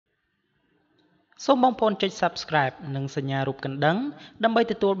សូមបងប្អូនចុច Subscribe និងសញ្ញារូបកណ្ដឹងដើម្បី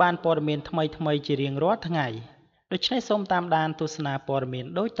ទទួលបានព័ត៌មានថ្មីៗជារៀងរាល់ថ្ងៃដូច្នេះសូមតាមដានទស្សនាព័ត៌មាន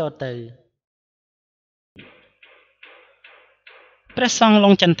ដូចតទៅព្រះសង្ឃឡុ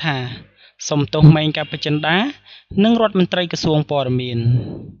ងចន្ទថាសុំទោសម៉េងកបចិន្តានិងរដ្ឋមន្ត្រីក្រសួងព័ត៌មាន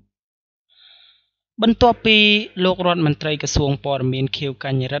បន្ទាប់ពីលោករដ្ឋមន្ត្រីក្រសួងព័ត៌មានខៀវក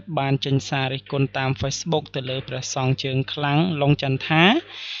ញ្ញរិទ្ធបានចេញសាររិះគន់តាម Facebook ទៅលើព្រះសង្ឃជើងខ្លាំងឡុងចន្ទថា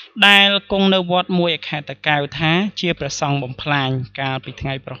ដែលគង់នៅវត្តមួយឯខេត្តតាកែវថាជាព្រះសង្ឃបំផ្លាញកាលពីថ្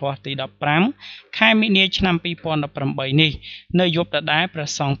ងៃប្រហ័សទី15ខែមិនិនាឆ្នាំ2018នេះនៅយប់ដដែលព្រះ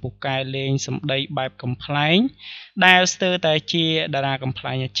សង្ឃពូកែលេងសម្ដីបែបកំប្លែងដែលស្ទើរតែជាតារាកំប្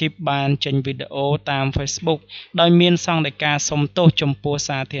លែងអាជីពបានចេញវីដេអូតាម Facebook ដោយមានសង្ឃដីកាសុំទោសចំពោះ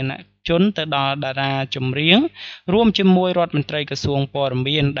សាធារណជនទៅដល់តារាចម្រៀងរួមជាមួយរដ្ឋមន្ត្រីក្រសួងព័ត៌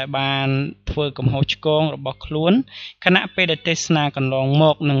មានដែលបានធ្វើកំហុសឆ្គងរបស់ខ្លួនគណៈពេលដែលទេសនាកន្លងម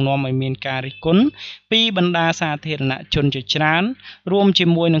កនឹងនាំឲ្យមានការរិះគន់ពីបណ្ដាសាធារណជនជាច្រើនរួមជា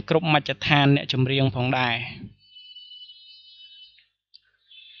មួយនឹងគ្រប់មជ្ឈដ្ឋានអ្នកចម្រៀងផងដែរ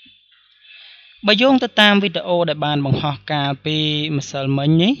បើយោងទៅតាមវីដេអូដែលបានបង្ហោះកាលពីម្សិលមិញ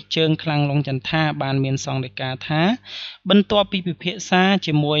នេះជើងខ្លាំងឡុងចន្ទថាបានមានសង្ឃដីកាថាបន្ទាប់ពីពិភាក្សា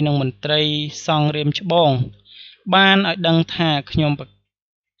ជាមួយនឹងមន្ត្រីសង្ឃរៀមច្បងបានឲ្យដឹងថាខ្ញុំ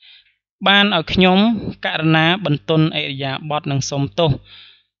ករណាបន្ទន់អរិយាប័ត្រនិងសុំទោស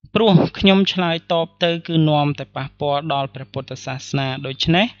ព្រោះខ្ញុំឆ្លើយតបទៅគឺនាំតែប៉ះពាល់ដល់ព្រះពុទ្ធសាសនាដូ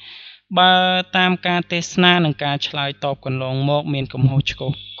ច្នេះបើតាមការទេសនានិងការឆ្លើយតបកន្លងមកមានកំហុស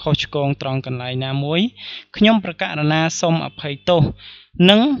ខុសឆ្គងត្រង់កន្លែងណាមួយខ្ញុំប្រកាសណាសូមអភ័យទោស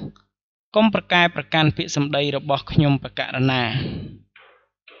និងកុំប្រកែប្រកាន់ពាក្យសម្ដីរបស់ខ្ញុំប្រកាសណា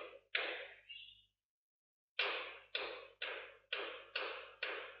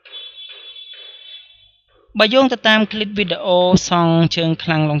បើយោងទៅតាមคลิปវីដេអូសង្ឃជើងខ្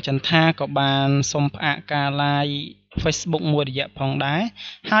លាំងឡុងចន្ទថាក៏បានសុំផ្អាកការ live Facebook មួយរយៈផងដែរ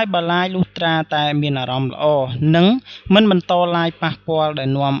ហើយបើ live លុះត្រាតែមានអារម្មណ៍ល្អនិងមិនបន្ត live ប៉ះពាល់ដែល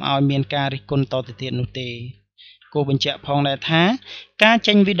នាំឲ្យមានការរិះគន់តទៅទៀតនោះទេគូបញ្ជាក់ផងដែរថាការ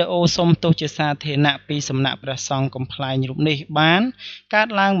ចេញវីដេអូសុំទោសជាសាធារណៈពីសំណាក់ព្រះសង្ឃកំប្លែងរូបនេះបានកើត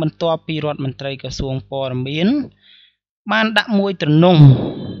ឡើងបន្ទាប់ពីរដ្ឋមន្ត្រីក្រសួងព័ត៌មានបានដាក់មួយទ្រនង់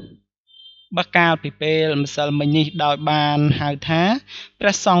បកាលពីពេលម្សិលមិញនេះដោយបានហៅថាព្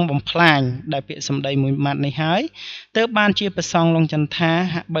រះសង្ឃបំផ្លាញដែលពាក្យសម្ដីមួយម៉ាត់នេះហើយទើបបានជាព្រះសង្ឃឡុងចន្ទថា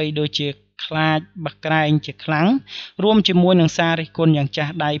ហាក់បីដូចជាខ្លាចបកក្រែងជាខ្លាំងរួមជាមួយនឹងសាររិះគន់យ៉ាងចា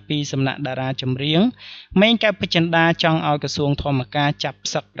ស់ដៃពីសំណាក់តារាចម្រៀងម៉េងកែបចិន្តាចង់ឲ្យក្រសួងធម្មការចាប់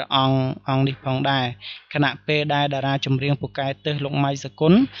ផ្សឹកព្រះអង្គនេះផងដែរខណៈពេលដែលតារាចម្រៀងពូកែទើសលោកម៉ៃសគុ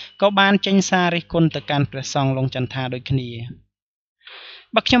ណក៏បានចេញសាររិះគន់ទៅកាន់ព្រះសង្ឃឡុងចន្ទថាដូចគ្នា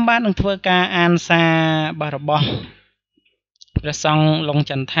បើខ្ញុំបាននឹងធ្វើការអានសាររបស់ព្រះសង្ឃឡុង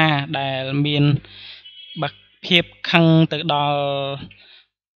ចន្ទថាដែលមានភាពខឹងទៅដល់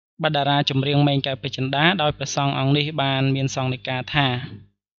បតារាចម្រៀងម៉េងកែបចិន្តាដោយព្រះសង្ឃអង្គនេះបានមានសង្ឃដីកាថា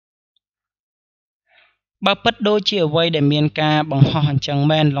បើពិតដូចជាអ្វីដែលមានការបង្ហោះអញ្ចឹង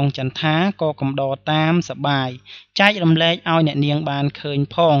មែនឡុងចន្ទថាក៏កំដរតាមសបាយចែករំលែកឲ្យអ្នកនាងបានឃើញ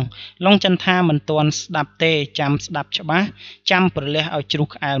ផងឡុងចន្ទថាមិនទាន់ស្ដាប់ទេចាំស្ដាប់ច្បាស់ចាំប្រលះឲ្យជ្រុះ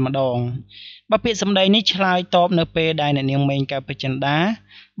ក្អែលម្ដងបើពាក្យសម្ដីនេះឆ្លើយតបនៅពេលដែលអ្នកនាងម៉េងកែបចិន្តា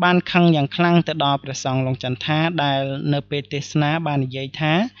បានខឹងយ៉ាងខ្លាំងទៅដល់ព្រះសង្ឃឡុងចន្ទថាដែលនៅពេលទេសនាបាននិយាយ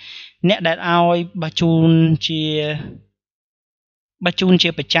ថាអ្នកដែលឲ្យបជូនជាបច្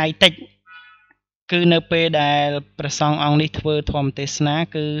ច័យតិចគឺនៅពេលដែលព្រះសង្ឃអង្គនេះធ្វើធម្មទេសនា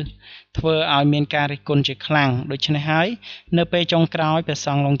គឺធ្វើឲ្យមានការរិះគន់ជាខ្លាំងដូច្នេះហើយនៅពេលចុងក្រោយព្រះស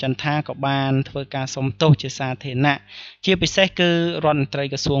ង្ឃឡុងចន្ទថាក៏បានធ្វើការសុំទោសជាសាធារណៈជាពិសេសគឺរដ្ឋមន្ត្រី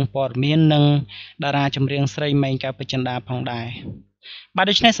ក្រសួងព័ត៌មាននិងតារាចម្រៀងស្រីម៉េងកែបចិន្តាផងដែរបាទ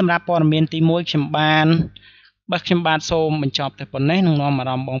ដូច្នេះសម្រាប់ព័ត៌មានទី1ខ្ញុំបាទសូមបញ្ចប់តែប៉ុណ្ណេះនឹងនាំអា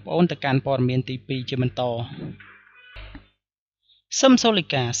រម្មណ៍បងប្អូនទៅកាន់ព័ត៌មានទី2ជាបន្តសឹមសូលី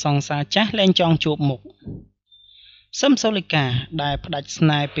កាសង្សារចាស់លែងចង់ជួបមុខសឹមសូលីកាដែលផ្ដាច់ស្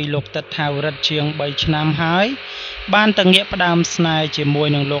នេហ៍ពីលោកទឹកថាវរិទ្ធជាង3ឆ្នាំហើយបានទៅងាកផ្ដើមស្នេហ៍ជាមួយ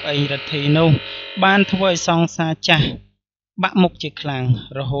នឹងលោកអេងរិទ្ធីនោះបានធ្វើឲ្យសង្សារចាស់បាក់មុខជាខ្លាំង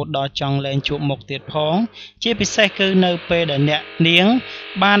រហូតដល់ចង់លែងជួបមុខទៀតផងជាពិសេសគឺនៅពេលដែលអ្នកនាង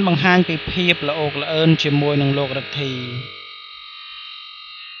បានបង្ហាញពីភាពល្អោកល្អឿនជាមួយនឹងលោករិទ្ធី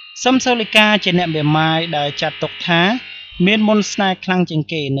សឹមសូលីកាជាអ្នកមេម៉ាយដែលចាត់ទុកថាមានមន្តស្នេហ៍ខ្លាំងជាង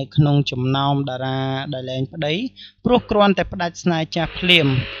គេនៅក្នុងចំណោមតារាដែលលែងប្តីព្រោះគ្រាន់តែផ្ដាច់ស្នេហ៍ចាស់ភ្លាម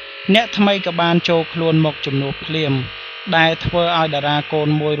អ្នកថ្មីក៏បានចូលខ្លួនមកជំនួសភ្លាមដែលធ្វើឲ្យតារាកូន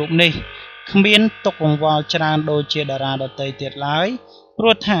មួយរូបនេះគ្មានទុកកង្វល់ច្រើនដូចជាតារាដទៃទៀតឡើយ ព្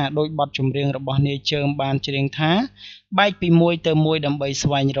រោះថាដោយបទចម្រៀងរបស់នាយជើមបានច្រៀងថាបែកពីមួយទៅមួយដើម្បីស្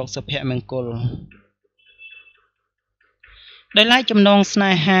វែងរកសុភមង្គលដោយឡែកចំណងស្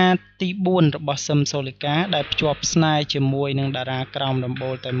នេហាទី4របស់សឹមសូលីកាដែលភ្ជាប់ស្នេហ៍ជាមួយនឹងតារាក្រោមដំ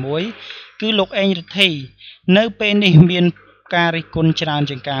បូលតែមួយគឺលោកអេងរិទ្ធីនៅពេលនេះមានការរិះគន់ច្រើន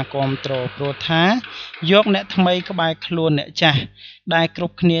ជាងការគ្រប់គ្រងព្រោះថាយកអ្នកថ្មីក្បែរខ្លួនអ្នកចាស់ដែលគ្រ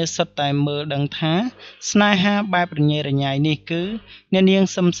ប់គ្នាសុទ្ធតែមើលដឹងថាស្នេហាបែបរញ៉េរញ៉ៃនេះគឺអ្នកនាង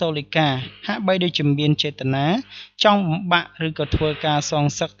សឹមសូលីកាហាក់បីដូចជាមានចេតនាចង់បំបាក់ឬក៏ធ្វើការសង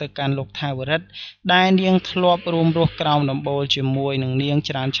សឹកទៅកាន់លោកថាវរិទ្ធដែលនាងធ្លាប់រួមរស់ក្រោមដំបូលជាមួយនឹងនាង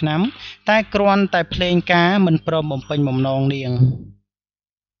ច្រើនឆ្នាំតែគ្រាន់តែភ្លេងការមិនព្រមបំពេញបំណងនាង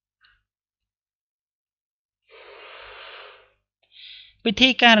ពិធី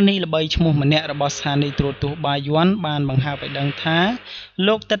ការនីល្បីឈ្មោះម្នាក់របស់ស្ថានីយ៍ទូរទស្សន៍បាយ័នបានបង្ហើបឲ្យដឹងថា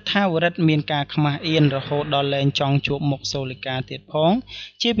លោកទិដ្ឋាវរិទ្ធមានការខ្មាស់អៀនរហូតដល់លែងចង់ជួបមុខសូលីកាទៀតផង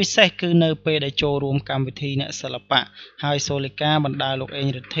ជាពិសេសគឺនៅពេលដែលចូលរួមកម្មវិធីអ្នកសិល្បៈហើយសូលីកាបណ្ដាលោកអេង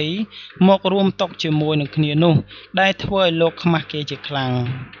រិទ្ធីមករួមតុជាមួយនឹងគ្នានោះដែលធ្វើឲ្យលោកខ្មាស់គេជាខ្លាំង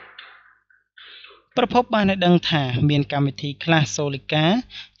ប្រភពបានឲ្យដឹងថាមានកម្មវិធីខ្លះសូលីកា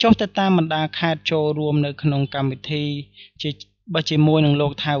ចុះទៅតាមបណ្ដាខេត្តចូលរួមនៅក្នុងកម្មវិធីជាមួយនឹងលោ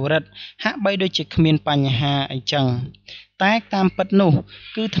កថាវរិទ្ធហាក់បីដូចជាគ្មានបញ្ហាអីចឹងតែតាមពិតនោះ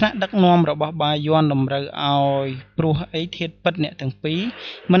គឺថ្នាក់ដឹកនាំរបស់បាយ័នតម្រូវឲ្យព្រោះអីធាតុពិតអ្នកទាំងពីរ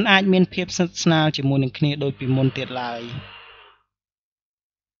មិនអាចមានភាពស្និទ្ធស្នាលជាមួយនឹងគ្នាដូចពីមុនទៀតឡើយ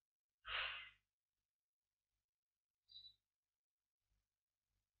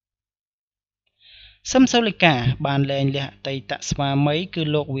សឹមសូលីកាបានលែងលះអតីតស្វាមីគឺ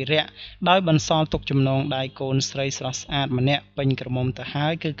លោកវីរៈដោយបន្សល់ទុកចំណងដៃកូនស្រីស្រស់ស្អាតម្នាក់ពេញក្រមុំទៅហើ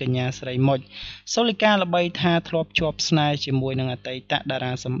យគឺកញ្ញាស្រីមុចសូលីកាល្បីថាធ្លាប់ជាប់ស្នេហ៍ជាមួយនឹងអតីតតា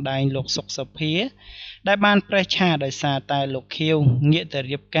រាសម្ដែងលោកសុកសុភាដែលបានប្រេះឆាដោយសារតែលោកខៀវងាកទៅ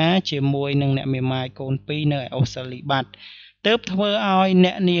រៀបការជាមួយនឹងអ្នកមេម៉ាយកូនពីរនៅឯអូស្ត្រាលីបាត់ទើបធ្វើឲ្យ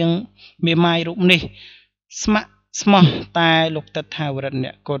អ្នកនាងមេម៉ាយរូបនេះស្ម័គ្រស្មោះតែលោកទិដ្ឋាវរិទ្ធអ្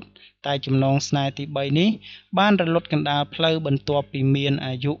នកគត់តែចំណងស្នេហ៍ទី3នេះបានរលត់កណ្ដាលផ្លូវបន្ទាប់ពីមាន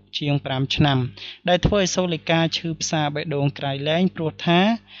អាយុជាង5ឆ្នាំដែលធ្វើឲ្យសូលីកាឈឺផ្សាបេះដូងក្រៃលែងព្រោះថា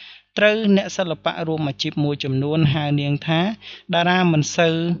ត្រូវអ្នកសិល្បៈរួមអាជីពមួយចំនួនហៅនាងថាតារាមិនសូ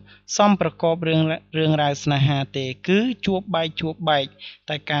វសមប្រកបរឿងរ៉ាវស្នេហាទេគឺជួបបែក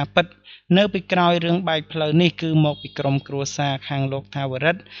តែការពិតនៅពីក្រោយរឿងបែកផ្លូវនេះគឺមកពីក្រុមគ្រួសារខាងលោកថាវ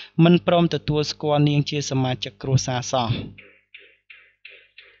រិទ្ធមិនព្រមទទួលស្គាល់នាងជាសមាជិកគ្រួសារសោះ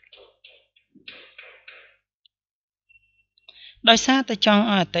ដោយសារតែចង់ឲ្យ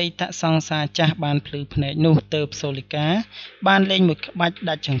អតីតសង្សារចាស់បានភ្លឺភ្នែកនោះទើបសូលីកាបានលេងមួយក្បាច់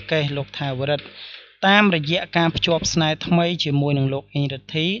ដាច់ចង្កេះលោកថាវរិទ្ធតាមរយៈការភ្ជាប់ស្នេហ៍ថ្មីជាមួយនឹងលោកអេងរិទ្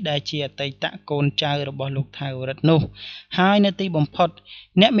ធីដែលជាអតីតកូនចៅរបស់លោកថាវរិទ្ធនោះហើយនៅទីបំផុត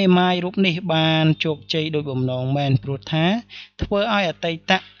អ្នកមេម៉ាយរូបនេះបានជោគជ័យដោយបំណងមែនព្រោះថាធ្វើឲ្យអតី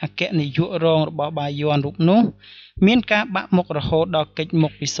តអគ្គនាយករងរបស់បាយ័នរូបនោះមានការបាក់មុខរហូតដល់កិច្ចមុ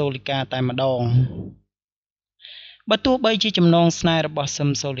ខពីសូលីកាតែម្ដងបើទោះបីជាចំណងស្នេហ៍របស់សឹម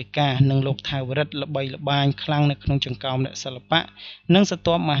សូលីកានិងលោកថាវរិទ្ធល្បីល្បាញខ្លាំងនៅក្នុងចង្កោមអ្នកសិល្បៈនិងស្រ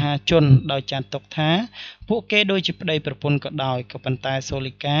ទាប់មហាជនដោយចាត់ទុកថាពួកគេដូចជាប្តីប្រពន្ធក៏ដោយក៏ប៉ុន្តែសូ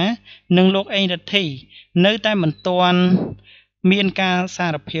លីកានិងលោកអេងរិទ្ធីនៅតែមិនទាន់មានការសា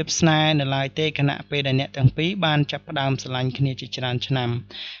រភាពស្នេហ៍នៅឡើយទេខណៈពេលដែលអ្នកទាំងពីរបានចាប់ផ្ដើមស្រឡាញ់គ្នាជាច្រើនឆ្នាំ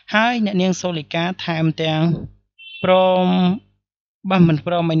ហើយអ្នកនាងសូលីកាថែមទាំងព្រមមិន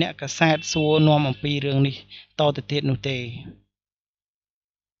ព្រមឲ្យអ្នកកាសែតសួរនាំអំពីរឿងនេះតទៅទៀតនោះទេ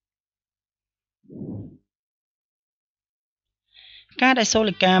ការដែលសូ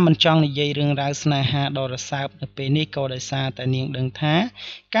លីកាមិនចង់និយាយរឿងរ៉ាវស្នេហាដ៏រសើបនៅពេលនេះក៏ដោយសារតែនាងដឹងថា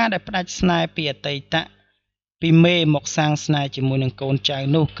ការដែលផ្ដាច់ស្នេហ៍ពីអតីតពីមេមកសាងស្នេហ៍ជាមួយនឹងកូនចៅ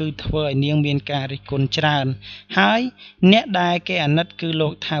នោះគឺធ្វើឲ្យនាងមានការរិះគន់ច្រើនហើយអ្នកដែលគេអាណិតគឺលោ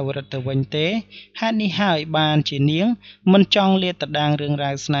កថាវរិទ្ធទៅវិញទេហេតុនេះហើយបានជានាងមិនចង់លាតត្រដាងរឿង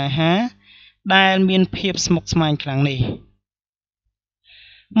រ៉ាវស្នេហាដែលមានភាពស្មុគស្មាញខ្លាំងនេះ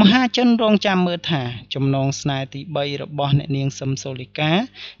មហាជនរងចាំមើលថាចំណងស្នេហ៍ទី3របស់អ្នកនាងសឹមសូលីកា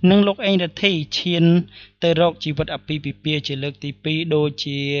និងលោកអេងរិទ្ធីឈានទៅរកជីវិតអាពាហ៍ពិពាហ៍ជាលើកទី2ដូច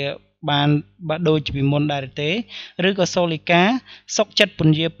ជាដូចជាពីមុនដែរទេឬក៏សូលីកាសុកចិត្តព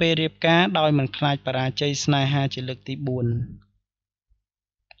ន្យាពេលរៀបការដោយមិនខ្លាចបរាជ័យស្នេហាជាលើកទី4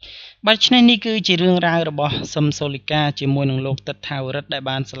បើឆ្នេះនេះគឺជារឿងរ៉ាវរបស់សឹមសូលីកាជាមួយនឹងលោកទិដ្ឋាវរិទ្ធដែល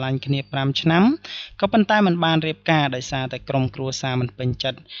បានស្រឡាញ់គ្នា5ឆ្នាំក៏ប៉ុន្តែមិនបានរៀបការដោយសារតែក្រុមគ្រួសារមិនពេញ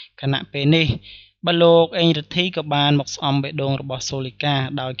ចិត្តខណៈពេលនេះបើលោកអេងរិទ្ធីក៏បានមកស្អំបេះដូងរបស់សូលីកា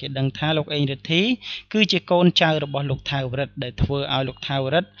ដោយគេដឹងថាលោកអេងរិទ្ធីគឺជាកូនចៅរបស់លោកថាវរិទ្ធដែលធ្វើឲ្យលោកថាវ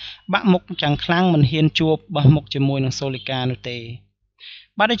រិទ្ធបាក់មុខយ៉ាងខ្លាំងមិនហ៊ានជួបបោះមុខជាមួយនឹងសូលីកានោះទេ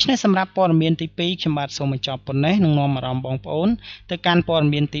បាទដូច្នេះសម្រាប់ព័ត៌មានទី2ខ្ញុំបាទសូមបញ្ចប់ប៉ុណ្ណេះនឹងនាំអារម្មណ៍បងប្អូនទៅកាន់ព័ត៌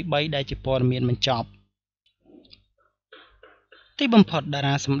មានទី3ដែលជាព័ត៌មានបញ្ចប់ទីបំផុតតា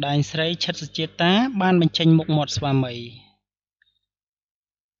រាសម្ដែងស្រីឈិតសុជាតាបានបញ្ចេញមុខមាត់ស្វាមី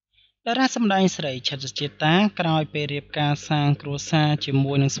តារាសម្ដែងស្រីឈិតសុជាតាក្រោយពេលរៀបការសាងគ្រួសារជា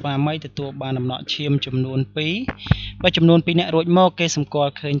មួយនឹងស្វាមីទទួលបានដំណក់ឈាមចំនួន2បើចំនួន2នាក់រួចមកគេសម្គា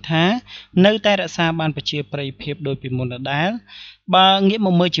ល់ឃើញថានៅតែរក្សាបានប្រជាប្រិយភាពដូចពីមុនដដែលបើងាកម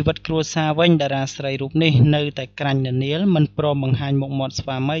កមើលជីវិតគ្រួសារវិញតារាស្រីរូបនេះនៅតែក្រាញ់ននាលមិនព្រមបង្ហាញមុខមាត់ស្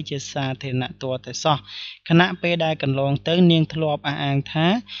វាមីជាសាធារណៈទាល់តែសោះខណៈពេលដែលកន្លងទៅនាងធ្លាប់អះអាងថា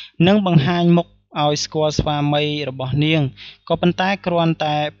នឹងបង្ហាញមុខឲ្យស្គាល់ស្វាមីរបស់នាងក៏ប៉ុន្តែគ្រាន់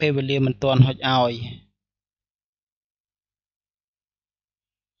តែពេលវេលាមិនទាន់ហុចឲ្យ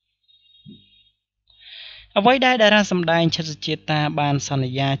អ្វីដែលតារាសម្ដែងឈិតសុជាតាបានស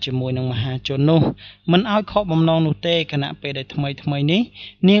ន្យាជាមួយនឹងមហាជននោះមិនឲ្យខកបំណងនោះទេខណៈពេលដែលថ្មីនេះ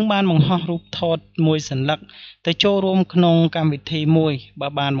នាងបានបង្ហោះរូបថតមួយសន្លឹកទៅចូលរួមក្នុងកម្មវិធីមួយបើ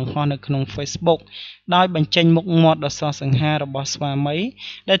បានបង្ហោះនៅក្នុង Facebook ដោយបញ្ចេញមុខមាត់ដ៏ស្រស់សង្ហារបស់ស្វាមី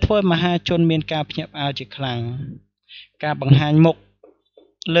ដែលធ្វើឲ្យមហាជនមានការភ្ញាក់ផ្អើលជាខ្លាំងការបង្ហាញមុខ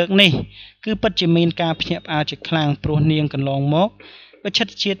លើកនេះគឺពិតជាមានការភ្ញាក់ផ្អើលជាខ្លាំងព្រោះនាងកន្លងមកបើឈិត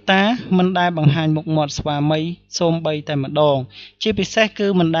ជាតាមិនដែលបង្ហាញមុខមាត់ស្វាមីសូម្បីតែម្ដងជាពិសេសគឺ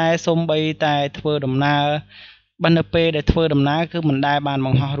មិនដែលសូម្បីតែធ្វើដំណើរបើនៅពេលដែលធ្វើដំណើរគឺមិនដែលបានប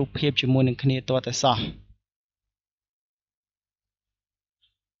ង្ហោះរូបភាពជាមួយនឹងគ្នាទាល់តែសោះ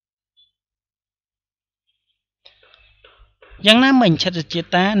យ៉ាងណាមិញឈិតសុជា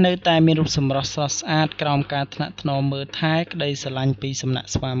តានៅតែមានរូបសម្រស់ស្រស់ស្អាតក្រោមការថ្នាក់ថ្នមមើលថែក្តីស្រឡាញ់ពីសំណាក់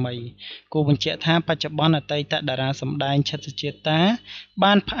ស្វាមីគួរបញ្ជាក់ថាបច្ចុប្បន្នអតីតតារាសម្ដែងឈិតសុជាតា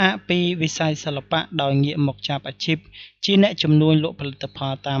បានផ្អាកពីវិស័យសិល្បៈដោយងាកមកចាប់អាជីពជាអ្នកជំនួញលក់ផលិតផ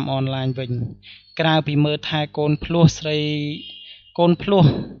លតាមអនឡាញវិញក្រៅពីមើលថែកូនភ្លោះ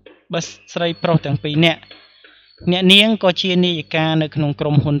បើស្រីប្រុសទាំងពីរនាក់អ្នកនាងក៏ជានាយិកានៅក្នុងក្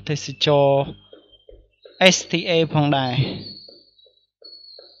រុមហ៊ុនទេសចរ STA ផងដែរ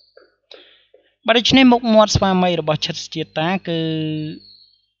បើដូច្នេះមុខមាត់ស្វាមីរបស់ឈិតសុជាតាគឺ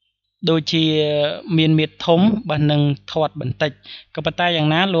ដូចជាមានមាឌធំបើនឹងធាត់បន្តិចក៏ប៉ុន្តែយ៉ាង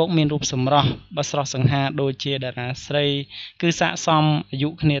ណាលោកមានរូបសម្រស់បើស្រស់សង្ហាដូចជាតារាស្រីគឺស័ក្តិសមអាយុ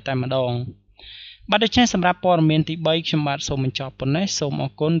គ្នាតែម្ដងបាទដូច្នេះសម្រាប់ព័ត៌មានទី3ខ្ញុំបាទសូមបញ្ចប់ប៉ុណ្ណេះសូមអ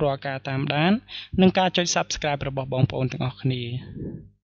រគុណរាល់ការតាមដាននិងការចុច Subscribe របស់បងប្អូនទាំងអស់គ្នា